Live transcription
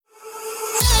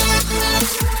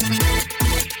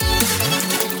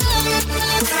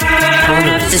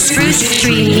the Spruce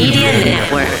Tree Media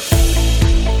Network.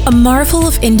 A marvel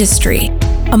of industry,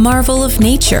 a marvel of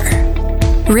nature,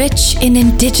 rich in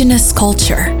Indigenous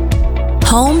culture,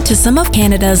 home to some of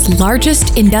Canada's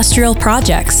largest industrial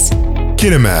projects.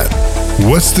 Kitimat,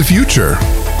 what's the future?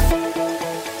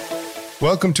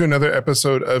 Welcome to another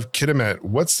episode of Kitimat,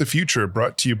 What's the Future,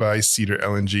 brought to you by Cedar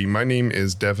LNG. My name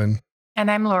is Devin. And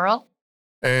I'm Laurel.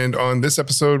 And on this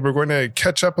episode, we're going to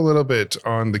catch up a little bit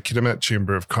on the Kitimat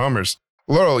Chamber of Commerce.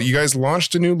 Laurel, you guys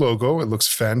launched a new logo. It looks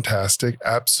fantastic.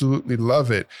 Absolutely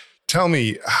love it. Tell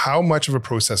me, how much of a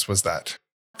process was that?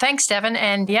 Thanks, Devin.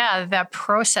 And yeah, that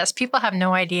process, people have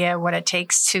no idea what it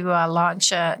takes to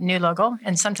launch a new logo.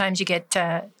 And sometimes you get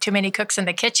too many cooks in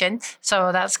the kitchen.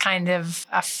 So that's kind of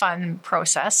a fun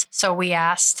process. So we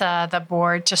asked the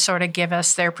board to sort of give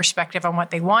us their perspective on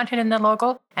what they wanted in the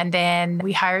logo. And then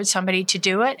we hired somebody to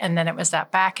do it. And then it was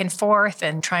that back and forth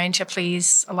and trying to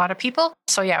please a lot of people.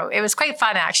 So yeah, it was quite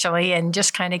fun actually. And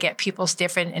just kind of get people's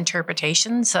different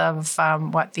interpretations of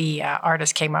what the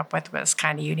artist came up with was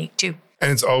kind of unique too. And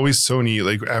it's always so neat.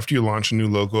 Like after you launch a new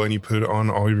logo and you put it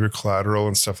on all of your collateral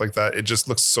and stuff like that, it just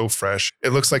looks so fresh. It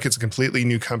looks like it's a completely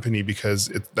new company because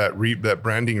that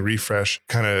branding refresh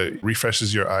kind of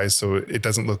refreshes your eyes, so it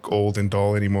doesn't look old and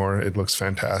dull anymore. It looks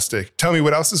fantastic. Tell me,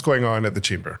 what else is going on at the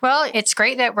Chamber? Well, it's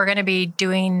great that we're going to be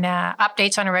doing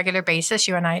updates on a regular basis.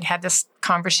 You and I had this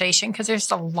conversation because there's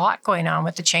a lot going on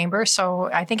with the Chamber. So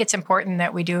I think it's important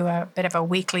that we do a bit of a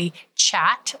weekly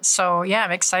chat. So yeah,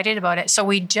 I'm excited about it. So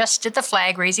we just did the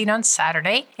flag raising on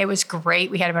Saturday. It was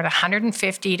great. We had about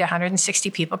 150 to 160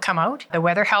 people come out. The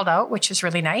weather held out, which was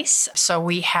really nice. So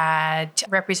we had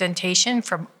representation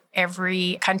from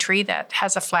every country that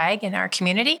has a flag in our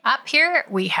community. Up here,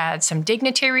 we had some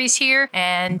dignitaries here,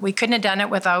 and we couldn't have done it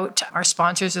without our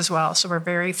sponsors as well. So we're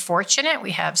very fortunate.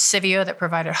 We have Civio that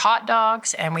provided hot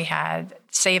dogs, and we had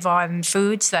Save On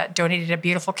Foods that donated a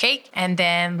beautiful cake. And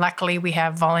then luckily we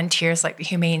have volunteers like the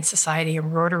Humane Society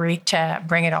and Rotary to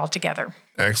bring it all together.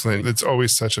 Excellent. It's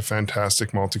always such a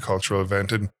fantastic multicultural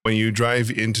event. And when you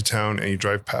drive into town and you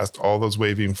drive past all those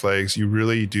waving flags, you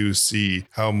really do see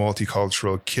how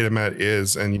multicultural Kitimat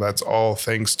is. And that's all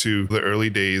thanks to the early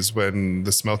days when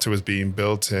the smelter was being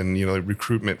built and,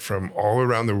 recruitment from all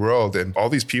around the world. And all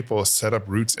these people set up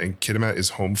roots and Kitimat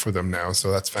is home for them now.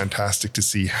 So that's fantastic to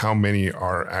see how many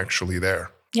are actually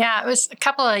there. Yeah, it was a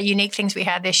couple of unique things we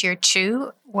had this year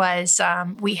too. Was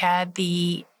we had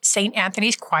the St.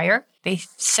 Anthony's Choir. They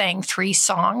sang 3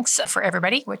 songs for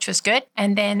everybody, which was good.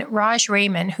 And then Raj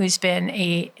Raymond, who's been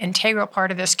an integral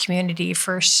part of this community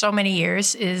for so many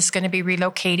years, is going to be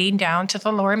relocating down to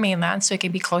the Lower Mainland so he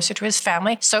can be closer to his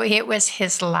family. So it was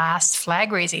his last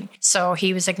flag raising. So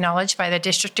he was acknowledged by the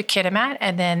District of Kitimat,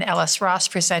 and then Ellis Ross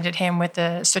presented him with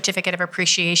a certificate of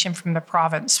appreciation from the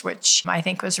province, which I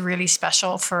think was really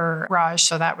special for Raj.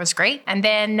 So that was great. And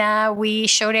then we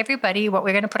showed everybody what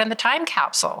we're going to put in the time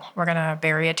capsule. We're going to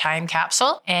bury a time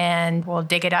capsule and we'll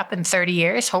dig it up in 30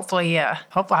 years. Hopefully, I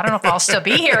don't know if I'll still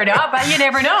be here or not, but you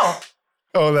never know.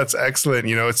 Oh, that's excellent.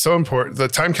 It's so important. The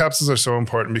time capsules are so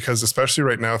important because especially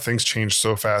right now, things change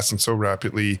so fast and so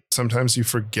rapidly. Sometimes you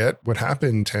forget what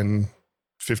happened 10,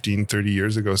 15, 30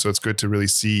 years ago. So it's good to really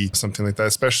see something like that,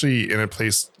 especially in a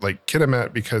place like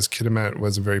Kitimat, because Kitimat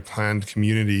was a very planned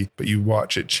community, but you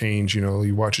watch it change,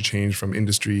 you watch it change from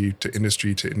industry to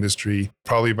industry to industry.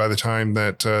 Probably by the time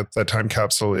that that time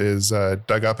capsule is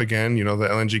dug up again, the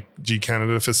LNG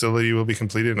Canada facility will be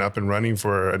completed and up and running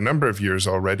for a number of years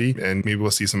already. And maybe we'll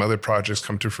see some other projects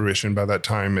come to fruition by that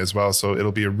time as well. So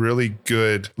it'll be a really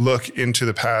good look into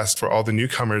the past for all the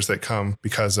newcomers that come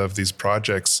because of these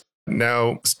projects.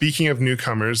 Now, speaking of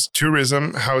newcomers,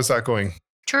 tourism, how is that going?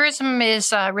 Tourism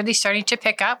is really starting to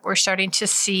pick up. We're starting to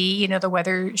see, the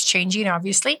weather is changing,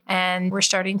 obviously, and we're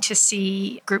starting to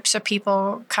see groups of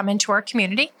people come into our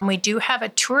community. And we do have a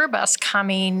tour bus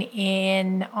coming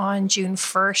in on June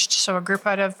 1st. So a group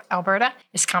out of Alberta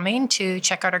is coming to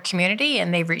check out our community,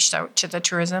 and they've reached out to the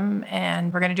tourism.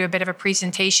 And we're going to do a bit of a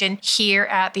presentation here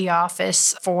at the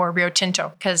office for Rio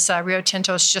Tinto, because Rio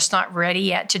Tinto is just not ready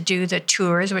yet to do the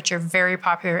tours, which are very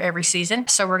popular every season.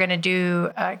 So we're going to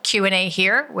do a Q&A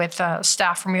here with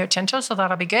staff from Rio Tinto, so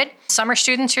that'll be good. Summer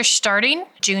students are starting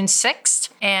June 6th,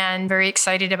 and very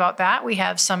excited about that. We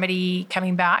have somebody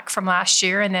coming back from last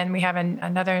year, and then we have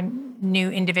another new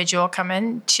individual come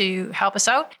in to help us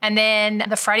out. And then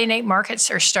the Friday night markets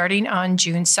are starting on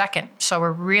June 2nd. So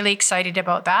we're really excited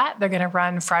about that. They're going to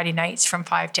run Friday nights from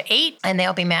 5 to 8, and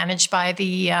they'll be managed by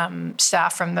the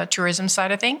staff from the tourism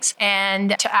side of things.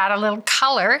 And to add a little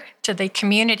color to the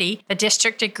community, the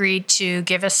district agreed to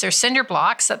give us their cinder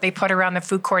blocks that they put around the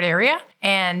food court area.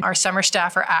 and our summer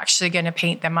staff are actually going to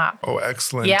paint them up. Oh,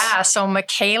 excellent. Yeah. So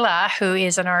Michaela, who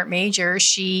is an art major,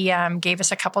 she gave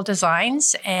us a couple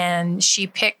designs, and she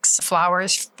picks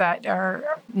flowers that are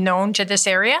known to this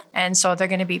area. And so they're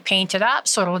going to be painted up.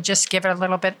 So it'll just give it a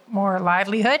little bit more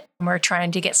livelihood. We're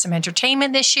trying to get some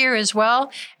entertainment this year as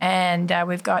well. And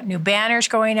we've got new banners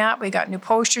going up. We've got new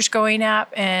posters going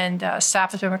up. And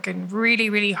staff has been working really,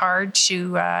 really hard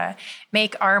to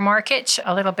make our market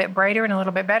a little bit brighter and a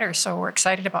little bit better. So we're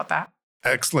excited about that.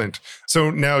 Excellent.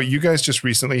 So now you guys just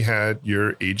recently had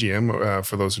your AGM.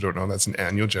 For those who don't know, that's an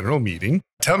annual general meeting.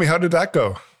 Tell me, how did that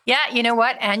go? Yeah, you know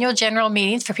what? Annual general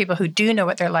meetings, for people who do know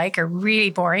what they're like, are really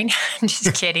boring. I'm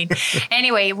just kidding.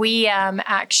 Anyway, we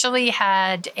actually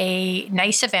had a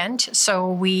nice event.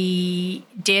 So we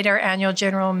did our annual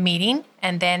general meeting,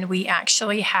 and then we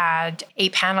actually had a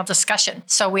panel discussion.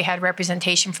 So we had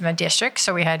representation from the district.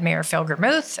 So we had Mayor Phil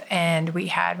Gramuth, and we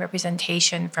had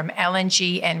representation from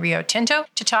LNG and Rio Tinto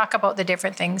to talk about the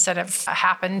different things that have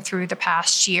happened through the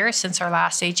past year since our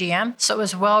last AGM. So it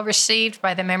was well received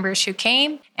by the members who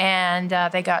came, and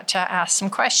they got to ask some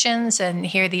questions and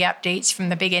hear the updates from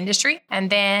the big industry. And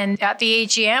then at the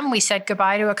AGM, we said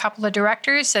goodbye to a couple of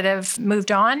directors that have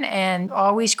moved on, and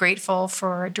always grateful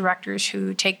for directors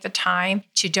who take the time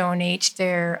to donate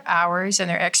their hours and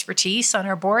their expertise on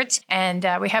our boards. And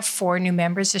we have 4 new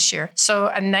members this year. So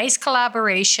a nice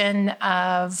collaboration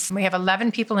we have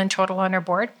 11 people in total on our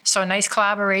board. So a nice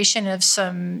collaboration of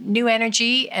some new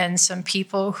energy and some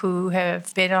people who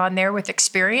have been on there with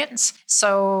experience.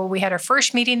 So we had our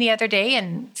first meeting the other day,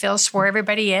 and Phil swore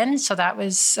everybody in. So that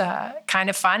was kind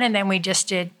of fun. And then we just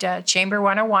did Chamber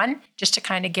 101, just to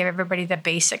kind of give everybody the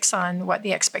basics on what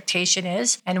the expectation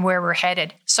is and where we're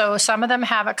headed. So some of them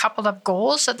have a couple of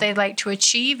goals that they'd like to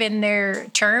achieve in their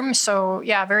term. So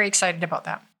yeah, very excited about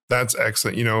that. That's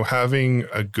excellent. Having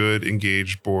a good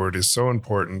engaged board is so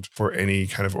important for any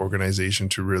kind of organization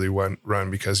to really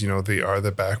run, because, they are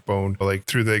the backbone, like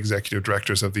through the executive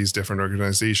directors of these different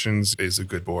organizations is a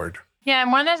good board. Yeah.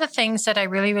 And one of the things that I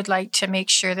really would like to make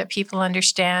sure that people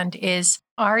understand is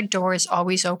our door is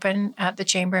always open at the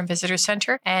Chamber and Visitor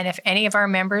Center. And if any of our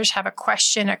members have a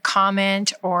question, a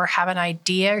comment, or have an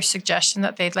idea or suggestion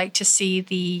that they'd like to see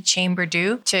the Chamber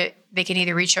do, they can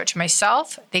either reach out to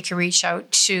myself, they can reach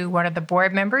out to one of the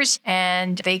board members,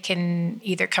 and they can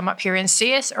either come up here and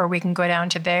see us, or we can go down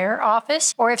to their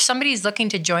office. Or if somebody's looking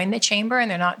to join the Chamber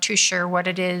and they're not too sure what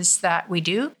it is that we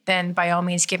do, then by all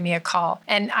means, give me a call.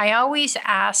 And I always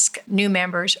ask new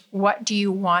members, what do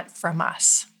you want from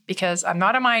us? Because I'm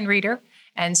not a mind reader.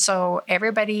 And so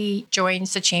everybody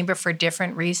joins the Chamber for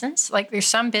different reasons. Like there's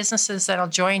some businesses that'll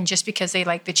join just because they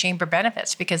like the Chamber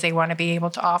benefits, because they want to be able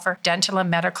to offer dental and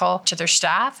medical to their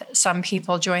staff. Some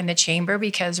people join the Chamber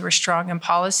because we're strong in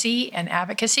policy and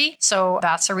advocacy. So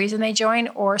that's the reason they join.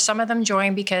 Or some of them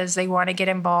join because they want to get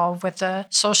involved with the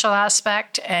social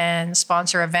aspect and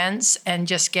sponsor events and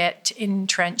just get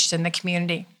entrenched in the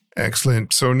community.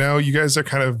 Excellent. So now you guys are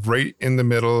kind of right in the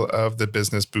middle of the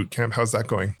Business Bootcamp. How's that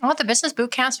going? Well, the Business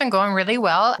Bootcamp's been going really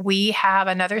well. We have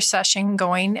another session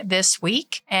going this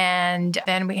week, and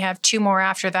then we have 2 more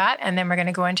after that, and then we're going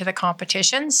to go into the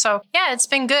competition. So yeah, it's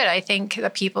been good. I think the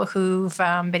people who've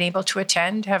been able to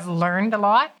attend have learned a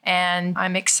lot, and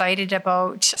I'm excited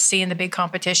about seeing the big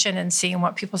competition and seeing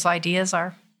what people's ideas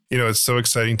are. It's so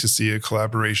exciting to see a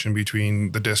collaboration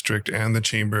between the district and the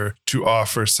chamber to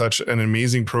offer such an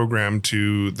amazing program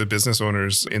to the business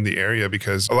owners in the area,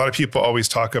 because a lot of people always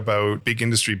talk about big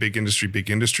industry, big industry, big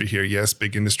industry here. Yes,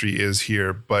 big industry is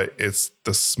here, but it's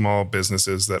the small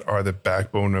businesses that are the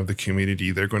backbone of the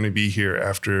community. They're going to be here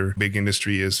after big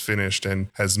industry is finished and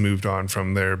has moved on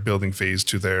from their building phase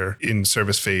to their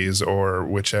in-service phase or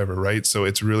whichever, right? So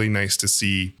it's really nice to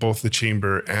see both the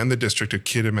chamber and the District of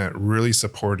Kitimat really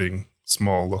supporting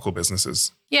small local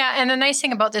businesses. Yeah, and the nice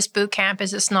thing about this boot camp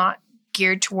is it's not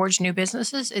geared towards new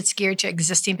businesses. It's geared to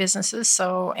existing businesses.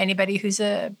 So anybody who's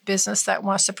a business that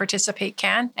wants to participate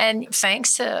can. And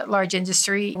thanks to large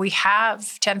industry, we have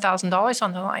 $10,000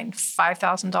 on the line,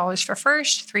 $5,000 for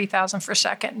first, $3,000 for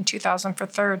second, and $2,000 for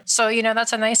third. So,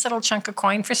 that's a nice little chunk of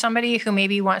coin for somebody who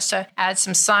maybe wants to add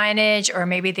some signage, or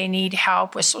maybe they need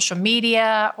help with social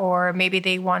media, or maybe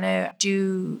they want to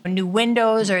do new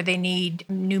windows, or they need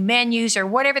new menus, or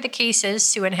whatever the case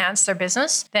is to enhance their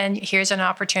business. Then here's an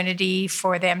opportunity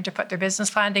for them to put their business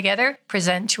plan together,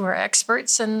 present to our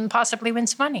experts, and possibly win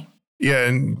some money. Yeah,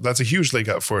 and that's a huge leg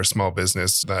up for a small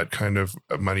business, that kind of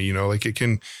money, like it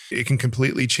can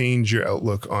completely change your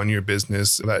outlook on your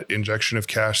business, that injection of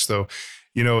cash. So,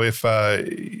 if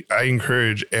I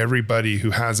encourage everybody who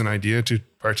has an idea to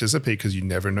participate, because you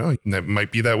never know, that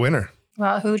might be that winner.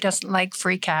 Well, who doesn't like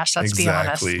free cash? Let's be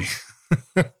honest.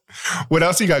 Exactly. What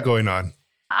else you got going on?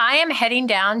 I am heading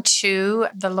down to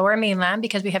the Lower Mainland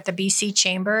because we have the BC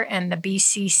Chamber and the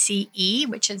BCCE,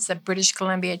 which is the British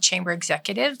Columbia Chamber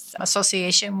Executives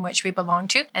Association, which we belong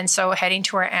to. And so heading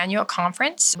to our annual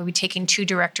conference, we'll be taking 2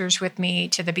 directors with me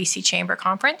to the BC Chamber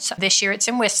Conference. This year it's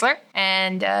in Whistler.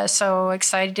 And so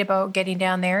excited about getting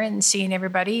down there and seeing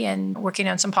everybody and working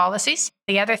on some policies.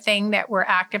 The other thing that we're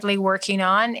actively working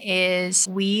on is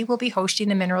we will be hosting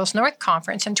the Minerals North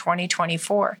Conference in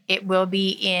 2024. It will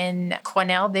be in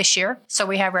Quesnel this year. So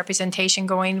we have representation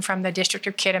going from the District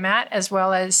of Kitimat, as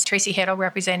well as Tracy Hiddle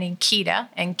representing KITA.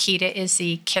 And KITA is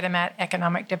the Kitimat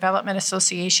Economic Development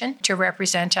Association, to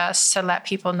represent us, to let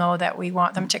people know that we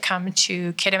want them to come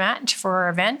to Kitimat for our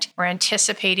event. We're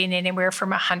anticipating anywhere from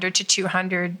 100 to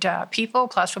 200 people,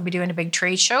 plus we'll be doing a big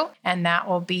trade show, and that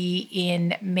will be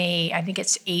in May. I think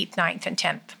it's 8th, 9th, and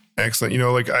 10th.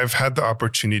 Excellent. I've had the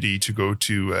opportunity to go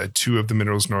to 2 of the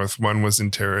Minerals North. One was in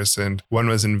Terrace and one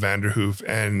was in Vanderhoof.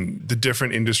 And the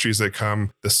different industries that come,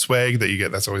 the swag that you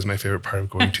get, that's always my favorite part of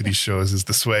going to these shows, is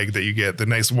the swag that you get, the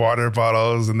nice water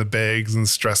bottles and the bags and the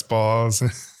stress balls.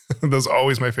 That's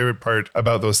always my favorite part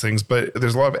about those things. But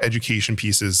there's a lot of education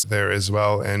pieces there as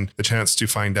well, and the chance to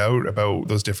find out about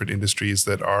those different industries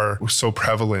that are so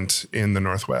prevalent in the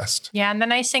Northwest. Yeah, and the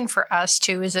nice thing for us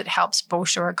too is it helps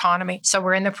boost our economy. So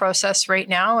we're in the process right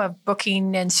now of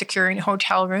booking and securing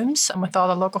hotel rooms with all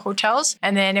the local hotels.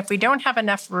 And then if we don't have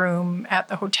enough room at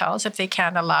the hotels, if they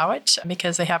can't allow it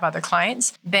because they have other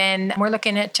clients, then we're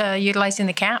looking at utilizing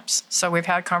the camps. So we've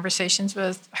had conversations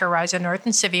with Horizon North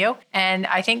and Civio, and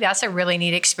I think that's a really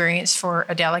neat experience for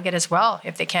a delegate as well.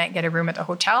 If they can't get a room at the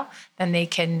hotel, then they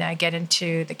can get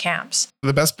into the camps.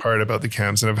 The best part about the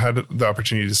camps, and I've had the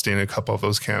opportunity to stay in a couple of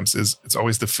those camps, is it's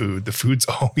always the food. The food's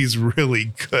always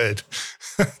really good.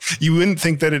 You wouldn't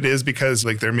think that it is because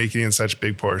they're making it in such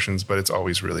big portions, but it's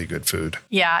always really good food.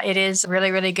 Yeah, it is really,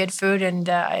 really good food. And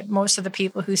most of the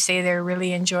people who stay there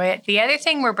really enjoy it. The other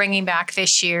thing we're bringing back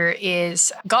this year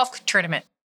is golf tournament.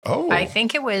 Oh, I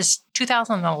think it was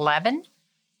 2011.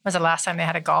 Was the last time they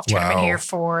had a golf tournament here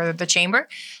for the chamber.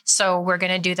 So we're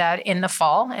going to do that in the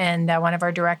fall. And one of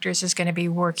our directors is going to be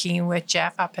working with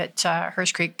Jeff up at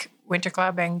Hearst Creek Winter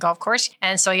Club and Golf Course.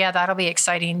 And so, yeah, that'll be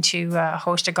exciting to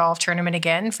host a golf tournament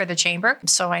again for the chamber.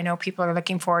 So I know people are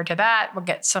looking forward to that. We'll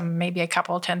get maybe a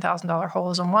couple $10,000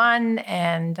 holes in one,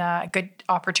 and a good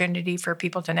opportunity for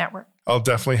people to network. I'll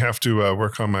definitely have to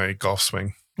work on my golf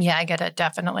swing. Yeah, I got to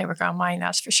definitely work on mine.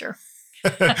 That's for sure.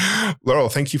 Laurel,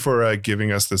 thank you for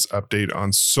giving us this update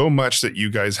on so much that you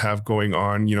guys have going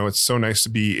on. It's so nice to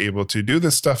be able to do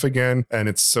this stuff again. And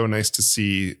it's so nice to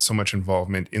see so much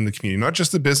involvement in the community, not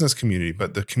just the business community,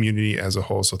 but the community as a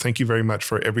whole. So thank you very much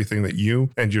for everything that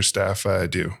you and your staff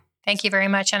do. Thank you very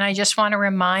much. And I just want to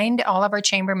remind all of our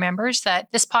chamber members that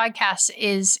this podcast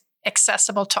is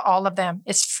accessible to all of them.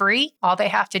 It's free. All they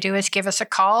have to do is give us a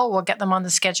call. We'll get them on the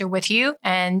schedule with you,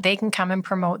 and they can come and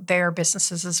promote their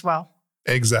businesses as well.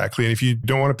 Exactly. And if you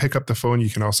don't want to pick up the phone, you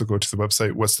can also go to the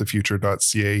website,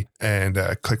 whatsthefuture.ca, and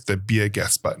click the Be a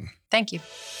Guest button. Thank you.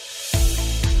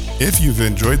 If you've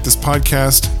enjoyed this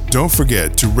podcast, don't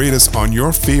forget to rate us on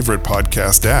your favorite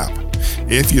podcast app.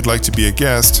 If you'd like to be a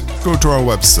guest, go to our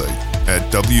website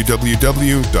at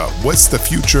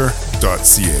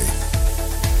www.whatsthefuture.ca.